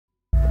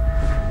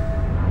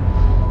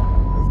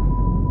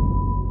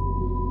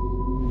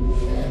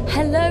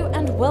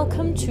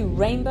Welcome to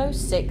Rainbow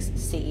Six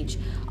Siege.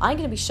 I'm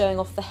going to be showing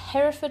off the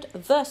Hereford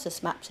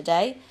versus map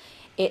today.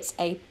 It's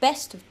a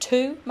best of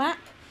 2 map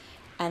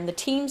and the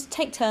teams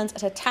take turns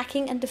at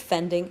attacking and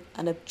defending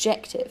an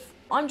objective.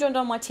 I'm joined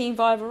on my team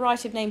via a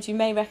variety of names you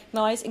may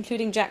recognise,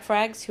 including Jack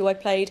Frags, who I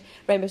played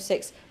Rainbow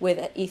Six with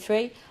at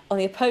E3. On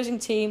the opposing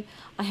team,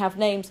 I have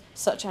names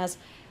such as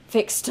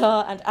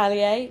Vicstar and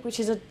Allier, which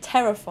is a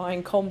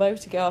terrifying combo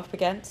to go up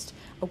against,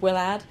 I will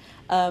add.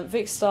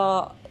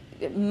 Vicstar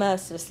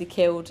mercilessly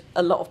killed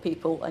a lot of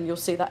people, and you'll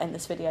see that in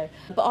this video.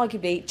 But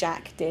arguably,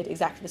 Jack did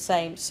exactly the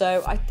same.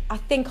 So I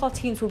think our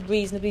teams were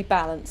reasonably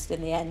balanced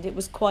in the end. It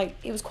was quite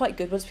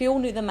good. Once we all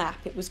knew the map,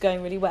 it was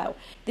going really well.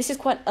 This is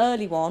quite an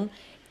early one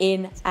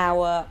in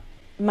our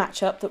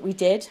matchup that we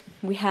did.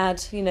 We had,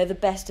 the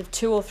best of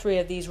 2 or 3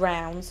 of these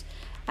rounds,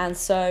 and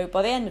so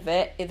by the end of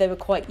it, they were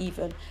quite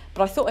even.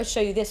 But I thought I'd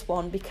show you this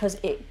one because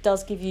it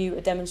does give you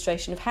a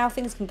demonstration of how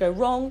things can go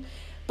wrong,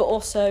 but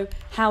also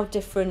how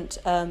different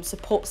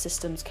support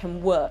systems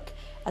can work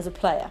as a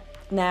player.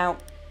 Now,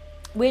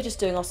 we're just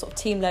doing our sort of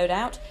team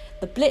loadout.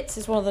 The Blitz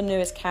is one of the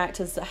newest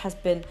characters that has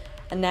been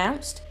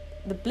announced.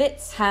 The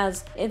Blitz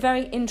has a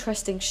very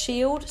interesting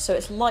shield, so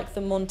it's like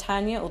the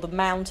Montagna or the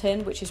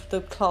Mountain, which is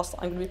the class that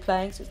I'm going to be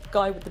playing. So it's the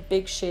guy with the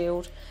big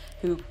shield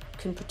who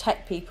can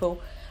protect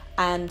people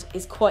and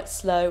is quite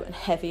slow and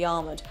heavy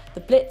armoured.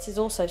 The Blitz is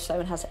also slow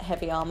and has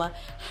heavy armour.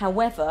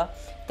 However,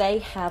 they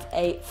have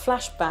a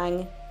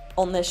flashbang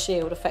on their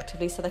shield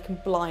effectively, so they can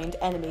blind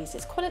enemies.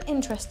 It's quite an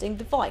interesting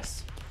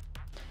device.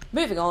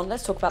 Moving on,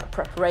 let's talk about the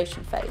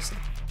preparation phase.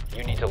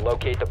 You need to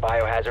locate the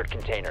biohazard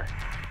container.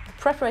 The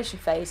preparation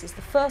phase is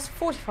the first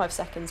 45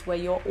 seconds where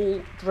you're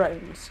all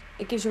drones.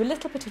 It gives you a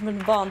little bit of an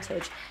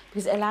advantage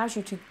because it allows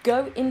you to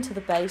go into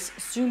the base,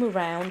 zoom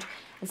around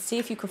and see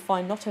if you can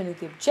find not only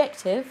the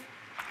objective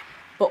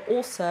but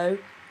also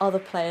other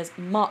players,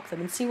 mark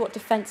them and see what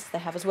defences they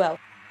have as well.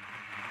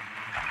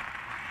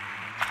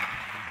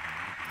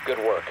 Good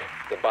work.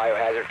 The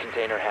biohazard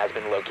container has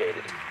been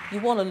located. You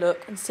want to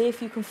look and see if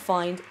you can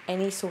find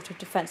any sort of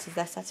defences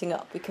they're setting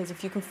up, because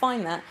if you can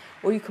find that,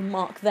 or you can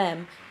mark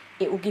them,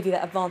 it will give you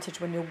that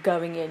advantage when you're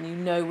going in. You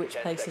know which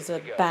places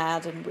are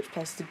bad and which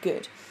places are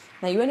good.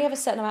 Now, you only have a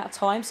certain amount of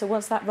time, so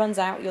once that runs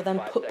out, you're then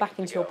put back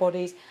into your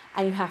bodies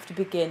and you have to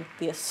begin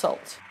the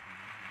assault.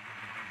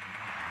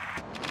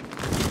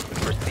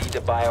 Proceed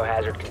to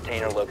biohazard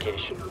container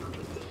location.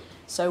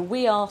 So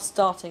we are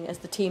starting as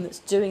the team that's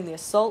doing the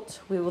assault.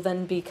 We will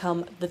then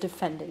become the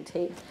defending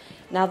team.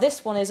 Now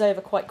this one is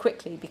over quite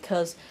quickly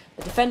because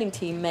the defending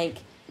team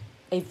make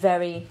a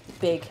very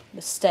big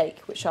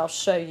mistake, which I'll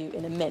show you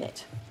in a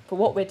minute. But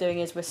what we're doing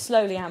is we're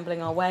slowly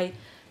ambling our way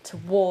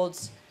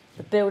towards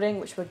the building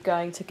which we're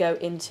going to go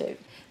into.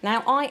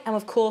 Now I am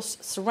of course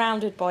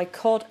surrounded by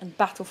COD and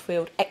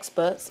Battlefield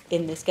experts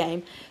in this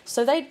game,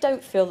 so they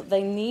don't feel that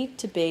they need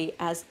to be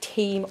as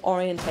team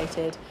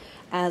orientated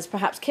as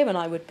perhaps Kim and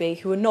I would be,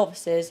 who are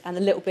novices and a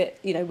little bit,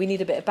 we need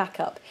a bit of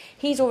backup.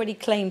 He's already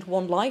claimed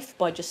 1 life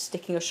by just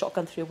sticking a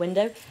shotgun through a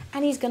window,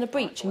 and he's going to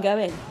breach and go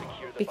in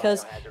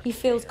because he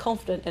feels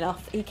confident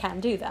enough that he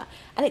can do that.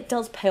 And it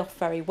does pay off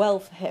very well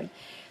for him.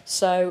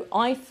 So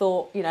I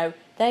thought,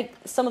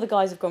 some of the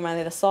guys have gone around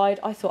the other side.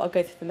 I thought I'd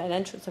go through the main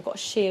entrance. I've got a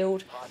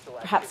shield.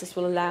 Perhaps this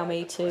will allow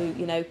me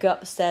to, go up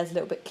the stairs a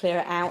little bit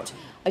clearer out.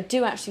 I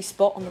do actually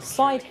spot on the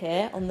side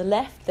here, on the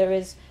left, there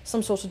is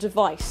some sort of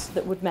device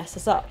that would mess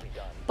us up.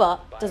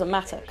 But it doesn't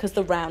matter because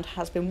the round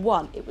has been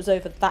won. It was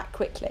over that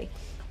quickly.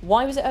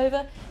 Why was it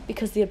over?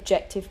 Because the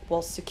objective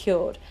was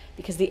secured.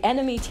 Because the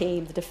enemy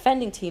team, the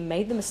defending team,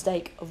 made the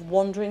mistake of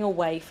wandering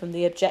away from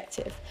the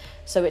objective.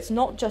 So it's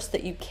not just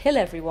that you kill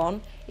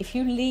everyone. If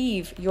you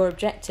leave your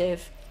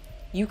objective,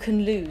 you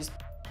can lose.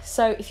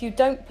 So if you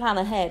don't plan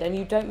ahead and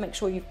you don't make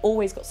sure you've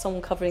always got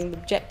someone covering the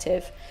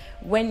objective,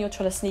 when you're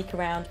trying to sneak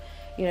around,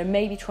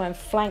 maybe try and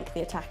flank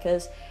the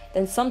attackers,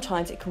 then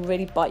sometimes it can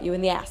really bite you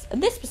in the ass.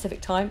 And this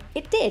specific time,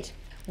 it did.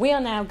 We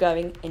are now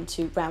going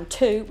into round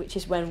 2, which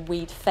is when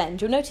we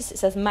defend. You'll notice it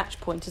says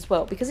match point as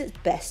well, because it's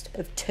best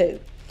of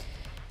 2.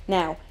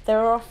 Now, there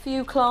are a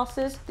few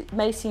classes that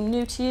may seem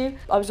new to you.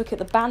 I was looking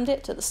at the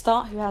Bandit at the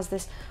start, who has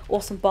this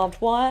awesome barbed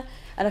wire,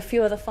 and a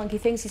few other funky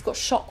things. He's got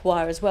shock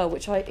wire as well,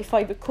 which if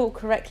I recall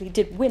correctly,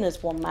 did win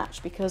us 1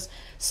 match, because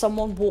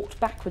someone walked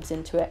backwards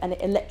into it and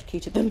it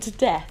electrocuted them to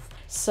death.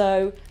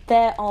 So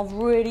there are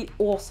really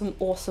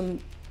awesome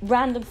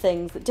random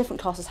things that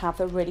different classes have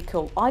that are really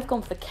cool. I've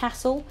gone for the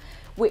Castle,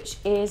 which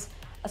is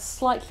a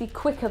slightly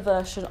quicker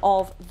version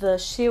of the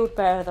shield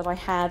bearer that I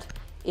had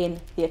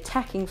in the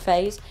attacking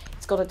phase.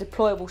 It's got a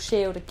deployable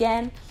shield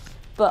again,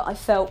 but I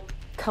felt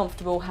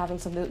comfortable having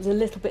something that was a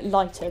little bit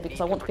lighter because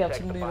I want to be able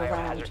to move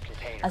around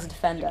as a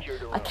defender.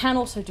 I can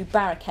also do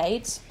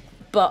barricades,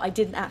 but I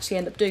didn't actually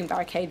end up doing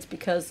barricades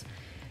because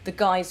the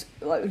guys,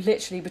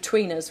 literally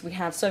between us, we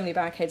had so many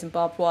barricades and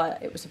barbed wire,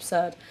 it was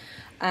absurd.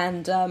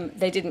 And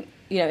they didn't,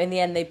 in the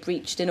end they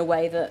breached in a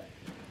way that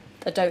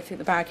I don't think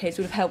the barricades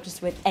would have helped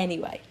us with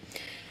anyway.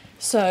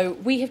 So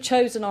we have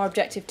chosen our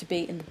objective to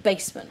be in the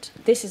basement.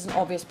 This is an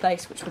obvious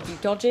place which would be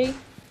dodgy,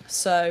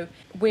 so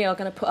we are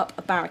going to put up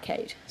a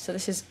barricade. So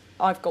this is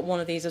I've got one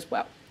of these as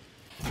well.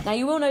 Now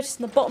you will notice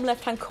in the bottom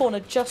left hand corner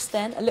just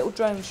then a little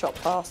drone shot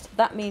past.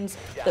 That means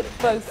that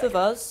both of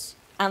us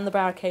and the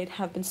barricade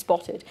have been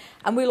spotted,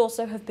 and we'll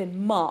also have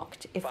been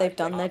marked if they've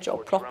done their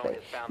job properly,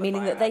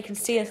 meaning that they can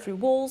see us through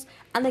walls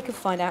and they can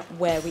find out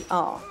where we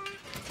are.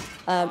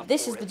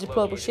 This is the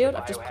deployable shield.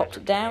 I've just popped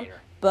it down,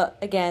 but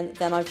again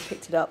then I've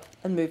picked it up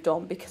and moved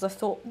on because I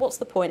thought, what's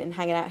the point in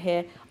hanging out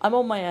here? I'm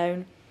on my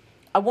own.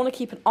 I want to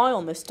keep an eye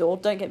on this door,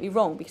 don't get me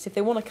wrong, because if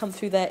they want to come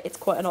through there it's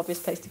quite an obvious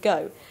place to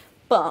go,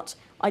 but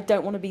I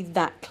don't want to be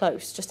that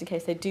close just in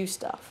case they do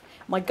stuff.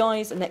 My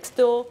guys are next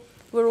door.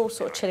 We're all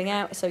sort of chilling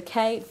out. It's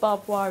okay.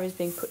 Barbed wire is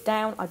being put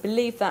down. I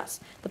believe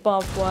that's the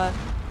barbed wire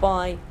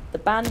by the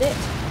bandit.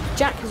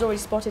 Jack has already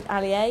spotted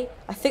Ali A.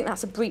 I think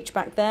that's a breach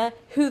back there.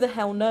 Who the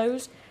hell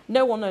knows?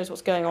 No one knows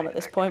what's going on at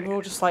this point. We're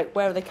all just like,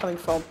 where are they coming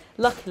from?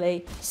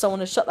 Luckily,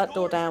 someone has shut that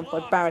door down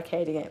by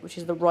barricading it, which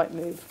is the right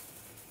move.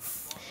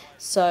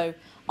 So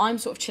I'm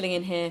sort of chilling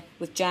in here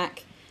with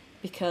Jack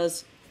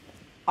because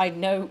I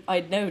know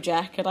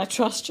Jack and I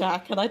trust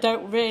Jack and I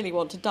don't really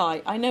want to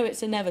die. I know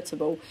it's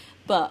inevitable,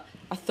 but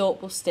I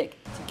thought we'll stick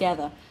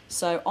together.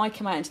 So I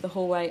come out into the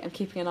hallway. I'm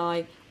keeping an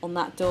eye on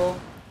that door.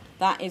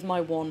 That is my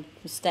one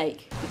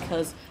mistake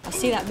because I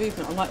see that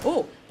movement. I'm like,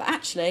 oh, but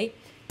actually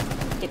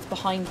it's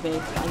behind me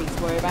that I need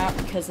to worry about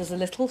because there's a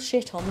little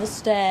shit on the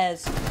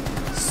stairs.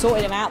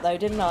 Sorted him out though,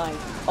 didn't I?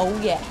 Oh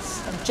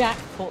yes. And Jack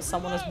caught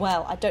someone as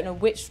well. I don't know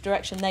which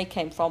direction they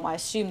came from. I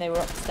assume they were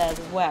upstairs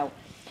as well.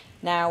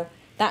 Now,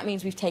 that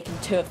means we've taken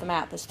 2 of them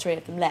out. There's 3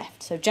 of them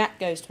left. So Jack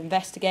goes to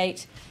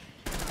investigate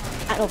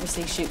and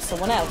obviously shoots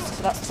someone else.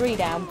 So that's 3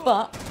 down.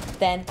 But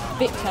then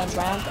Vic turns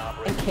around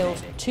and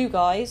kills 2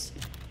 guys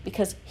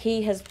because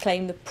he has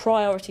claimed the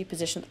priority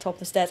position at the top of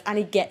the stairs, and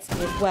he gets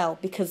me as well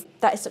because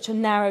that is such a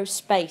narrow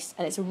space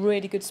and it's a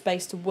really good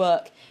space to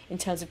work in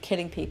terms of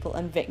killing people,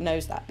 and Vic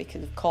knows that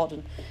because of COD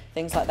and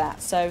things like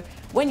that. So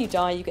when you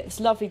die, you get this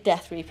lovely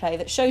death replay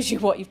that shows you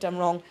what you've done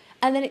wrong,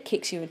 and then it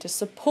kicks you into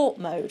support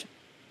mode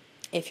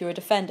if you're a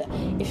defender.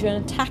 If you're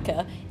an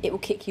attacker, it will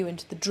kick you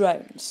into the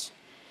drones.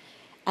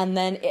 And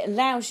then it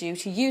allows you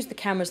to use the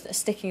cameras that are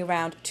sticking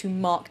around to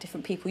mark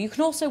different people. You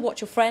can also watch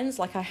your friends,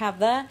 like I have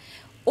there,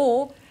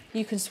 or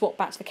you can swap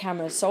back to the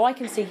cameras, so I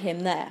can see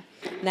him there.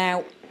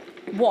 Now,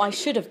 what I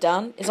should have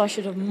done is I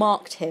should have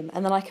marked him,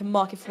 and then I can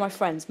mark it for my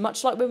friends.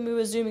 Much like when we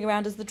were zooming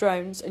around as the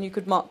drones, and you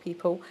could mark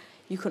people,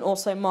 you can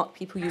also mark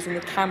people using the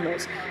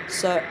cameras.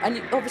 So,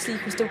 and obviously you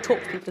can still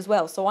talk to people as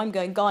well. So I'm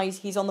going, guys,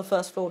 he's on the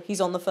first floor,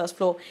 he's on the first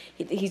floor,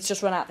 he's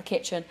just run out the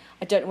kitchen.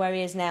 I don't know where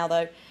he is now,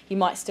 though. He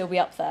might still be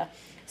up there.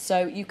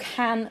 So you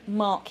can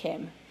mark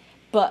him.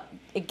 But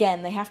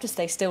again, they have to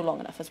stay still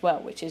long enough as well,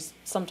 which is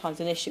sometimes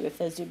an issue if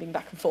they're zooming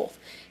back and forth.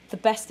 The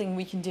best thing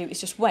we can do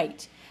is just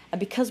wait. And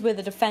because we're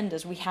the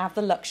defenders, we have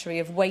the luxury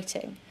of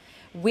waiting.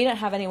 We don't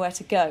have anywhere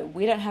to go.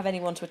 We don't have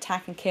anyone to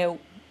attack and kill.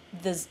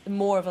 There's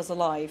more of us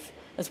alive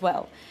as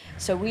well.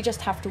 So we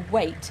just have to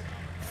wait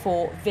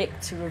for Vic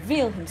to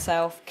reveal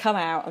himself, come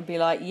out and be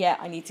like, yeah,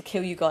 I need to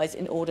kill you guys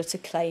in order to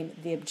claim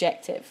the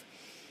objective.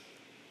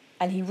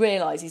 And he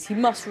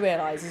must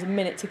realise there's a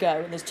minute to go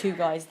and there's 2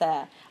 guys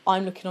there.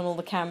 I'm looking on all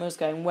the cameras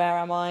going, where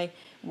am I?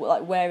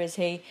 Like, where is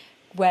he?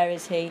 Where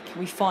is he? Can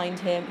we find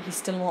him? He's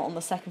still not on the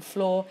 2nd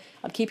floor.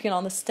 I'm keeping an eye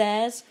on the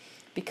stairs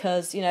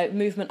because, you know,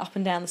 movement up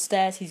and down the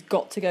stairs, he's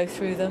got to go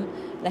through them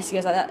unless he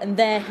goes like that. And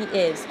there he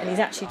is. And he's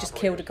actually just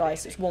killed a guy,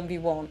 so it's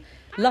 1v1.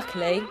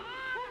 Luckily,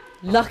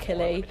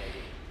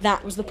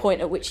 that was the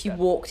point at which he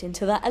walked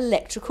into that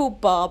electrical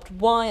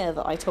barbed wire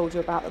that I told you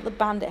about that the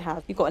bandit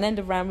has. You've got an end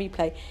of round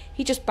replay.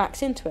 He just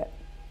backs into it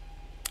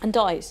and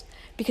dies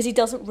because he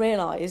doesn't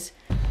realise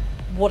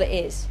what it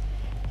is.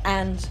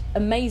 And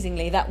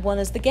amazingly, that won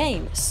us the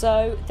game.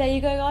 So there you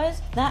go,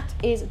 guys. That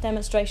is a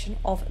demonstration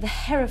of the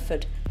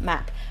Hereford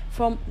map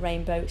from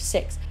Rainbow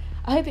Six.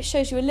 I hope it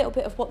shows you a little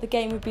bit of what the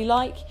game would be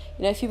like.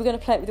 You know, if you were going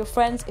to play it with your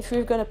friends, if you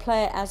were going to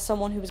play it as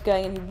someone who was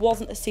going and who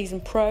wasn't a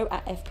seasoned pro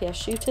at FPS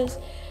shooters.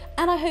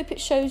 And I hope it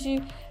shows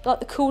you like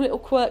the cool little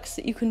quirks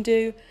that you can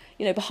do,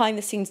 you know, behind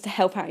the scenes to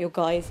help out your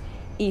guys,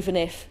 even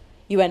if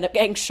you end up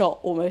getting shot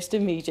almost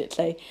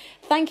immediately.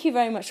 Thank you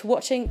very much for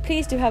watching.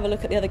 Please do have a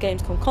look at the other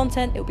Gamescom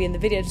content. It will be in the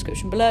video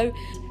description below.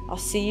 I'll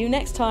see you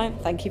next time.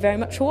 Thank you very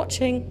much for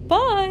watching.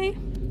 Bye!